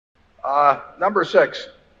Number 6.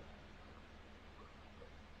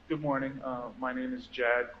 Good morning. My name is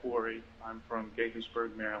Jad Corey. I'm from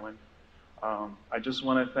Gaithersburg, Maryland. I just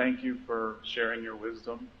want to thank you for sharing your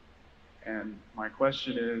wisdom. And my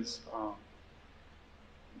question is,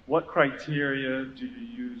 what criteria do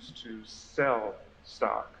you use to sell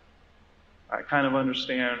stock? I kind of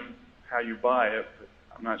understand how you buy it, but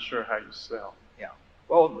I'm not sure how you sell. Yeah.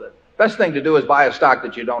 Well, the best thing to do is buy a stock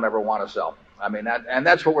that you don't ever want to sell. I mean,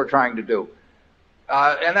 that's what we're trying to do.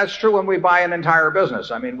 And that's true when we buy an entire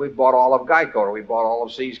business. I mean, we bought all of Geico, or we bought all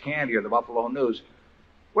of See's Candy, or the Buffalo News.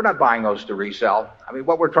 We're not buying those to resell. I mean,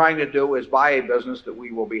 what we're trying to do is buy a business that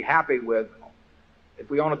we will be happy with if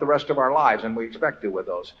we own it the rest of our lives, and we expect to with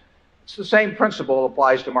those. It's the same principle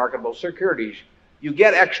applies to marketable securities. You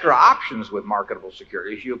get extra options with marketable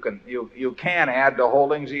securities. You can add to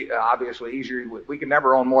holdings, obviously easier. We can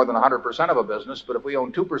never own more than 100% of a business, but if we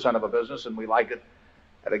own 2% of a business and we like it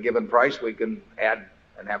at a given price, we can add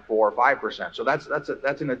and have 4 or 5%. So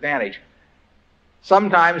that's an advantage.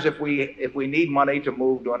 Sometimes if we need money to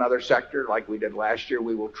move to another sector, like we did last year,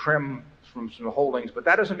 we will trim from some holdings, but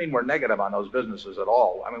that doesn't mean we're negative on those businesses at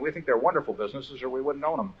all. I mean, we think they're wonderful businesses, or we wouldn't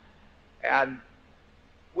own them. And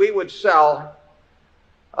we would sell,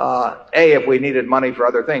 if we needed money for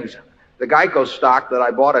other things. The Geico stock that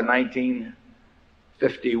I bought in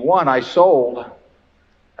 1951, I sold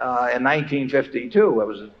in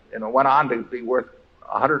 1952. It went on to be worth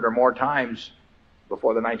 100 or more times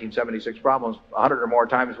before the 1976 problems, 100 or more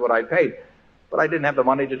times what I paid. But I didn't have the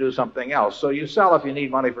money to do something else. So you sell if you need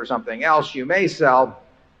money for something else. You may sell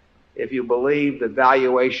if you believe that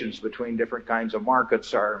valuations between different kinds of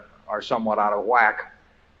markets are somewhat out of whack.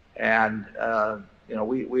 And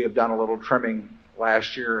we have done a little trimming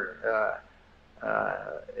last year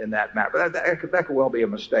in that matter. But that could well be a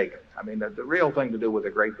mistake. I mean, the real thing to do with a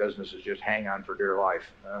great business is just hang on for dear life.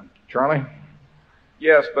 Charlie?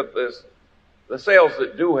 Yes, but the sales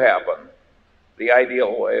that do happen, the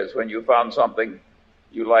ideal way is when you found something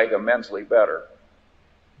you like immensely better.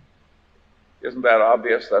 Isn't that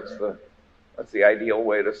obvious? That's the ideal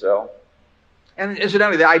way to sell. And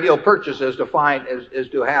incidentally, the ideal purchase is to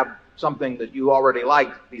have something that you already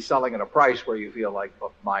like be selling at a price where you feel like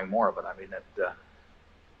buying more of it. I mean,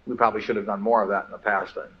 we probably should have done more of that in the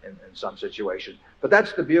past in some situation. But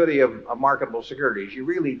that's the beauty of marketable securities. You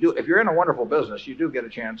really do. If you're in a wonderful business, you do get a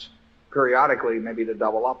chance periodically maybe to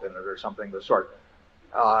double up in it or something of the sort.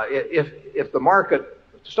 If the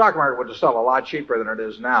stock market were to sell a lot cheaper than it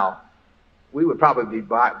is now, we would probably be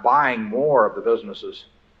buying more of the businesses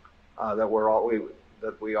that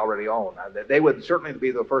we already own. They would certainly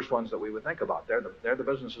be the first ones that we would think about. They're the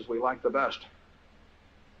businesses we like the best.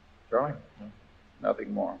 Charlie?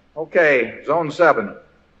 Nothing more. Okay, Zone 7.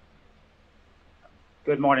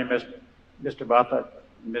 Good morning, Mr. Buffett,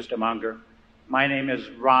 Mr. Munger. My name is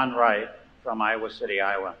Ron Wright from Iowa City,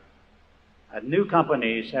 Iowa. New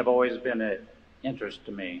companies have always been of interest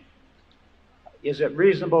to me. Is it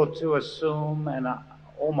reasonable to assume an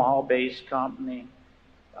Omaha-based company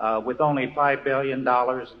with only $5 billion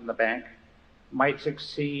in the bank might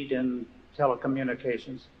succeed in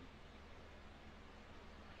telecommunications?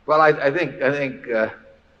 Well, I think that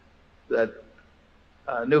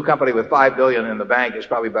a new company with $5 billion in the bank is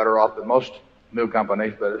probably better off than most new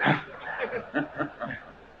companies, but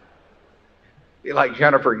be like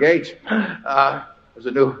Jennifer Gates as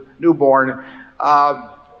a newborn.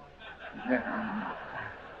 I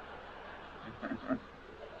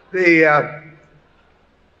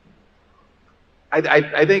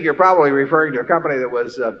think you're probably referring to a company that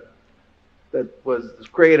was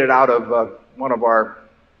created out of one of our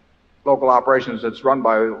local operations that's run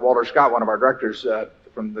by Walter Scott, one of our directors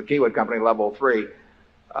from the Kiewit Company, Level 3.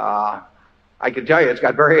 I can tell you it's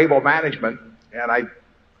got very able management, and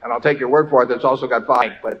I'll take your word for it that it's also got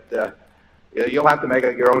fine, but you'll have to make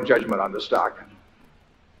your own judgment on the stock.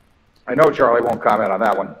 I know Charlie won't comment on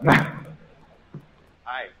that one.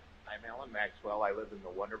 Hi, I'm Alan Maxwell. I live in the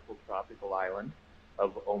wonderful tropical island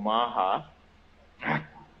of Omaha.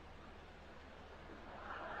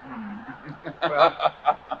 Well,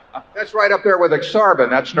 that's right up there with Exarban.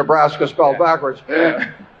 That's Nebraska spelled backwards.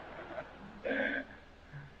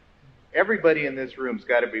 Everybody in this room's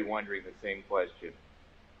got to be wondering the same question.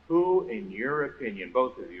 Who, in your opinion,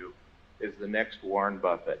 both of you, is the next Warren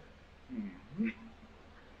Buffett?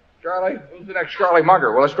 Charlie? Who's the next Charlie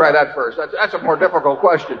Munger? Well, let's try that first. That's a more difficult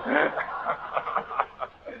question.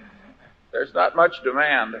 There's not much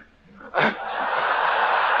demand.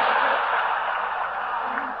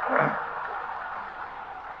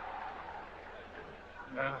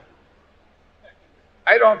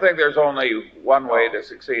 I don't think there's only one way to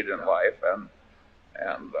succeed in life,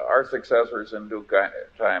 and And our successors in due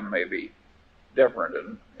time may be different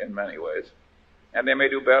in many ways. And they may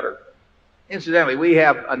do better. Incidentally, we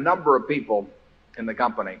have a number of people in the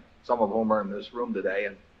company, some of whom are in this room today,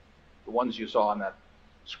 and the ones you saw on that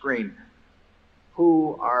screen,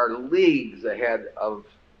 who are leagues ahead of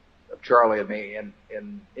Charlie and me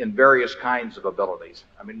in various kinds of abilities.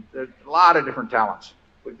 I mean, there's a lot of different talents.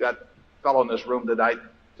 We've got a fellow in this room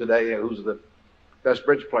today who's the best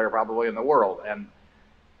bridge player probably in the world. And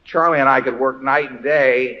Charlie and I could work night and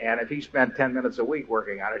day, and if he spent 10 minutes a week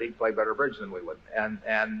working on it, he'd play better bridge than we would.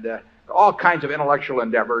 And all kinds of intellectual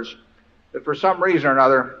endeavors that for some reason or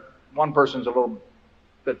another, one person's a little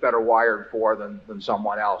bit better wired for than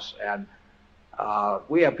someone else. And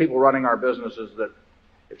we have people running our businesses that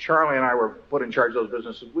if Charlie and I were put in charge of those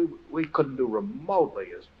businesses, we couldn't do remotely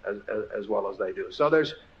as well as they do. So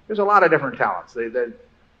there's a lot of different talents.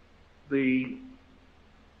 The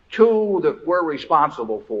two that we're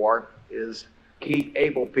responsible for is keep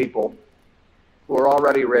able people who are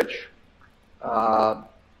already rich,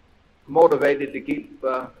 motivated to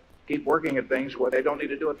keep working at things where they don't need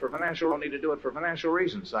to do it for financial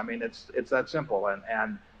reasons. I mean, it's that simple,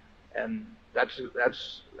 and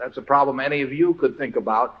that's a problem any of you could think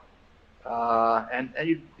about,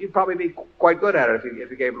 and you'd probably be quite good at it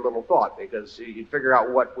if you gave it a little thought, because you'd figure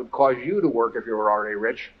out what would cause you to work if you were already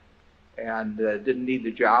rich and didn't need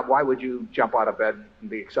the job. Why would you jump out of bed and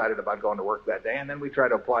be excited about going to work that day? And then we try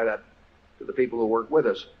to apply that to the people who work with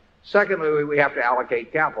us. Secondly, we have to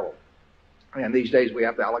allocate capital. And these days we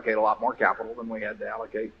have to allocate a lot more capital than we had to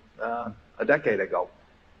allocate a decade ago.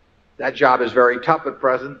 That job is very tough at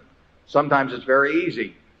present. Sometimes it's very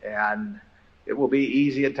easy, and it will be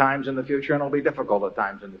easy at times in the future, and it'll be difficult at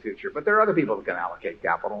times in the future. But there are other people that can allocate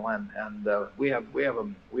capital, and we have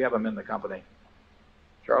them in the company.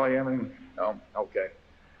 Charlie, you have any? No? Okay.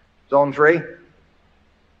 Zone 3?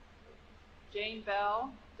 Jane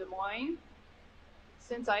Bell, Des Moines.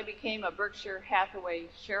 Since I became a Berkshire Hathaway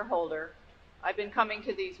shareholder, I've been coming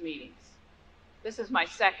to these meetings. This is my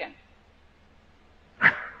second.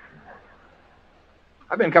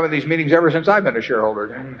 I've been coming to these meetings ever since I've been a shareholder.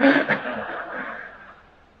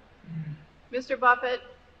 Mr. Buffett,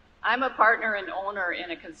 I'm a partner and owner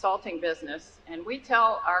in a consulting business, and we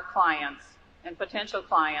tell our clients and potential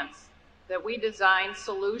clients that we design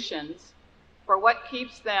solutions for what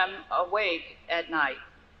keeps them awake at night.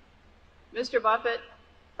 Mr. Buffett,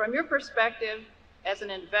 from your perspective as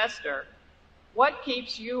an investor, what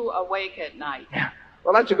keeps you awake at night?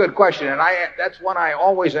 Well, that's a good question, and that's one I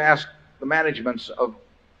always ask the managements of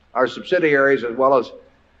our subsidiaries as well as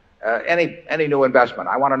any new investment.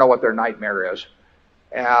 I want to know what their nightmare is.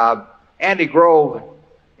 Andy Grove,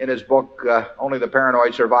 in his book, Only the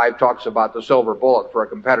Paranoid Survive, talks about the silver bullet for a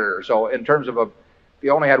competitor. So in terms of if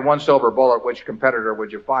you only had one silver bullet, which competitor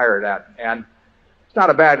would you fire it at? And it's not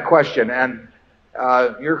a bad question. And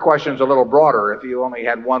your question's a little broader. If you only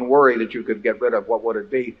had one worry that you could get rid of, what would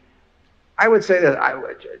it be? I would say that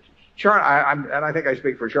and I think I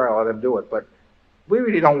speak for Charlie, I'll let him do it, but we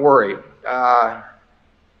really don't worry.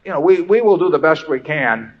 We will do the best we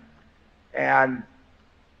can, and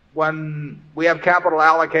when we have capital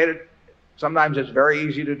allocated, sometimes it's very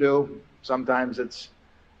easy to do, sometimes it's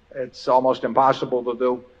almost impossible to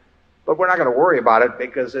do, but we're not going to worry about it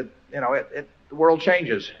because the world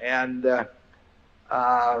changes, and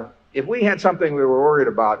if we had something we were worried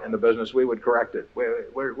about in the business, we would correct it.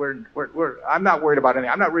 I'm not worried about anything.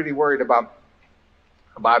 I'm not really worried about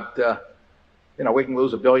we can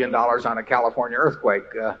lose $1 billion on a California earthquake,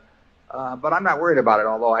 but I'm not worried about it.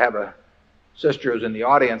 Although I have a sister who's in the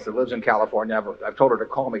audience that lives in California. I've told her to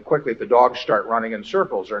call me quickly if the dogs start running in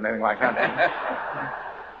circles or anything like that.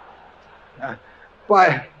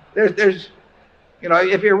 But there's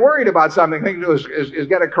if you're worried about something, the thing to do is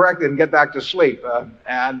get it corrected and get back to sleep.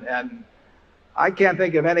 And I can't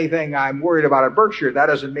think of anything I'm worried about at Berkshire. That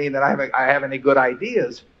doesn't mean that I have any good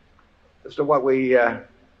ideas as to what we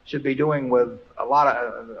should be doing with a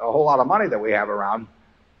whole lot of money that we have around.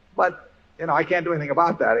 But I can't do anything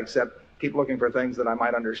about that except keep looking for things that I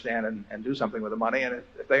might understand and do something with the money. And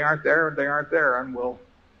if they aren't there, they aren't there, and we'll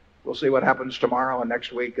see what happens tomorrow and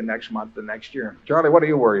next week and next month and next year. Charlie, what are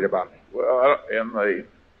you worried about? Well, in the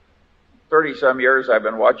 30-some years I've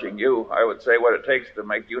been watching you, I would say what it takes to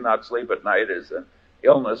make you not sleep at night is an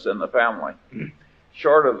illness in the family.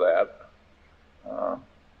 Short of that,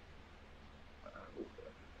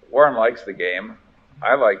 Warren likes the game.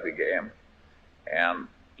 I like the game. And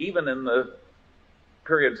even in the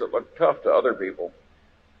periods that look tough to other people,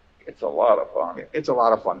 it's a lot of fun. It's a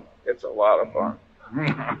lot of fun. It's a lot of fun.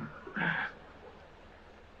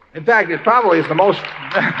 In fact, it probably is the most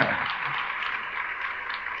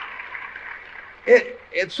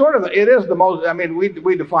It's sort of, it is the most, I mean,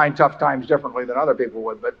 we define tough times differently than other people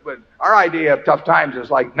would, but our idea of tough times is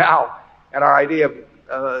like now, and our idea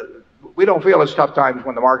of, we don't feel it's tough times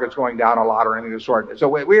when the market's going down a lot or anything of the sort. So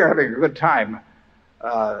we are having a good time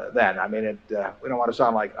then. I mean, we don't want to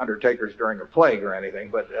sound like undertakers during a plague or anything,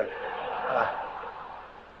 but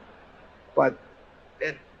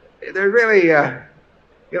there's really,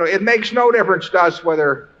 it makes no difference to us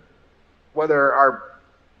whether the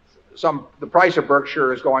price of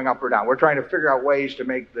Berkshire is going up or down. We're trying to figure out ways to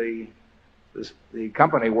make the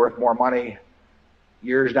company worth more money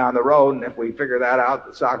years down the road, and if we figure that out,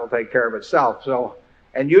 the stock will take care of itself. So,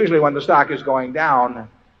 and usually when the stock is going down,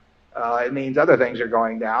 it means other things are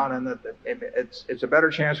going down, and it's a better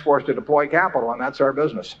chance for us to deploy capital, and that's our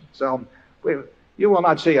business. So you will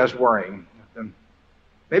not see us worrying. And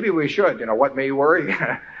maybe we should. What may worry?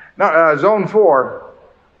 No, Zone 4.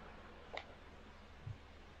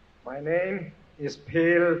 My name is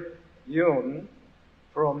Phil Yoon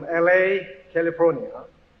from LA, California.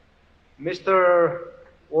 Mr.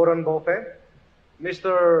 Warren Buffett,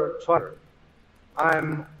 Mr. Trotter,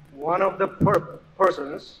 I'm one of the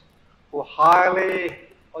persons who highly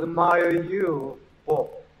admire you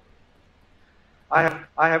both. I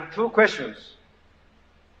have two questions.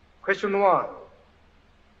 Question 1,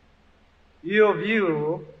 your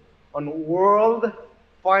view on world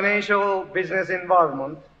financial business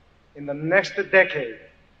environment in the next decade.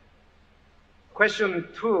 Question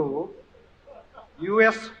 2,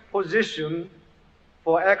 U.S. position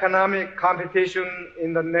for economic competition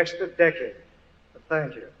in the next decade.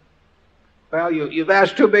 Thank you. Well, you've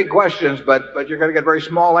asked two big questions, but you're going to get very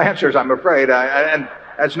small answers, I'm afraid. And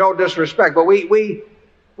that's no disrespect, but we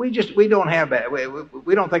don't have that.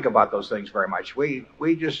 We don't think about those things very much. We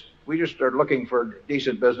just are looking for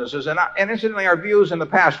decent businesses, and incidentally, our views in the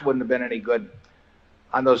past wouldn't have been any good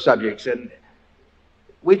on those subjects. And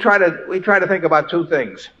we try to think about two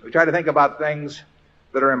things. We try to think about things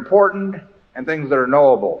that are important and things that are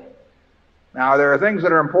knowable. Now, there are things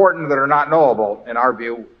that are important that are not knowable. In our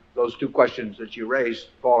view, those two questions that you raised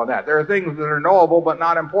fall in that. There are things that are knowable but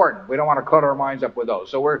not important. We don't want to clutter our minds up with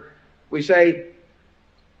those. So we say,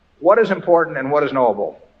 what is important and what is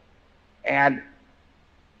knowable? And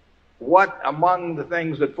what among the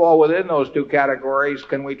things that fall within those two categories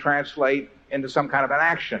can we translate into some kind of an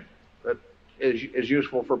action that is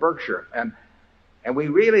useful for Berkshire? And we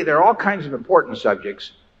really, there are all kinds of important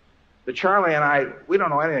subjects that Charlie and I, we don't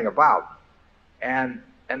know anything about. And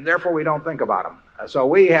therefore we don't think about them. So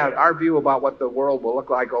we have our view about what the world will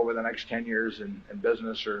look like over the next 10 years in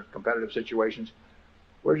business or competitive situations.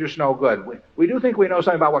 We're just no good. We do think we know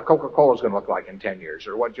something about what Coca-Cola is going to look like in 10 years,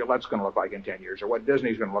 or what Gillette's going to look like in 10 years, or what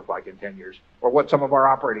Disney's going to look like in 10 years, or what some of our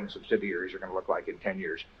operating subsidiaries are going to look like in 10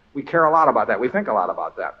 years. We care a lot about that. We think a lot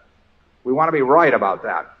about that. We want to be right about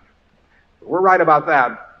that. If we're right about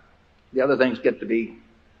that, the other things get to be,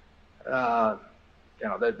 they're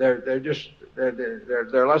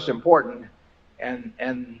less important.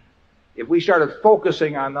 And if we started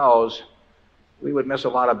focusing on those, we would miss a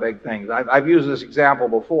lot of big things. I've used this example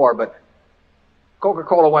before, but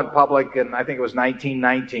Coca-Cola went public in, I think it was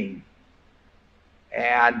 1919.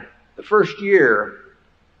 And the first year,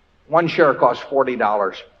 one share cost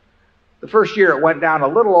 $40. The first year it went down a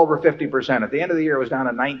little over 50%. At the end of the year, it was down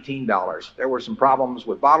to $19. There were some problems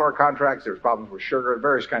with bottler contracts. There was problems with sugar,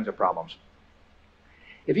 various kinds of problems.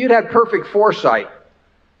 If you'd had perfect foresight,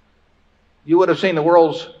 you would have seen the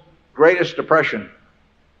world's greatest depression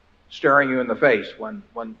staring you in the face when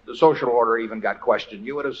the social order even got questioned.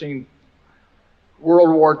 You would have seen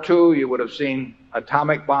World War II. You would have seen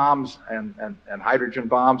atomic bombs and hydrogen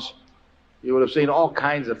bombs. You would have seen all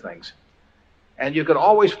kinds of things. And you could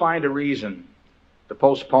always find a reason to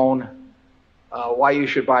postpone why you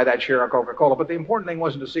should buy that share of Coca-Cola. But the important thing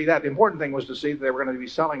wasn't to see that. The important thing was to see that they were going to be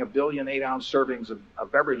selling 1 billion 8-ounce servings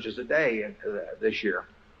of beverages a day this year,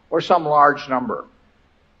 or some large number.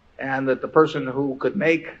 And that the person who could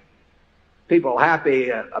make people happy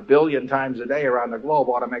 1 billion times a day around the globe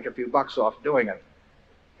ought to make a few bucks off doing it.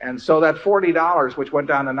 And so that $40, which went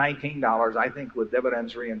down to $19, I think with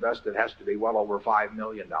dividends reinvested has to be well over $5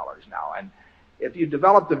 million now. And if you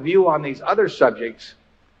developed a view on these other subjects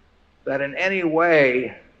that in any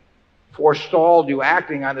way forestalled you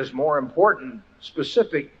acting on this more important,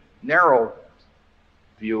 specific, narrow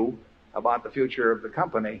view about the future of the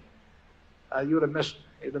company, you'd have missed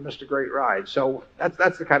a great ride. So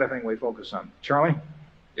that's the kind of thing we focus on. Charlie?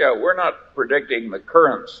 Yeah, we're not predicting the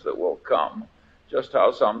currents that will come, just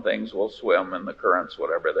how some things will swim in the currents,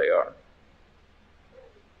 whatever they are.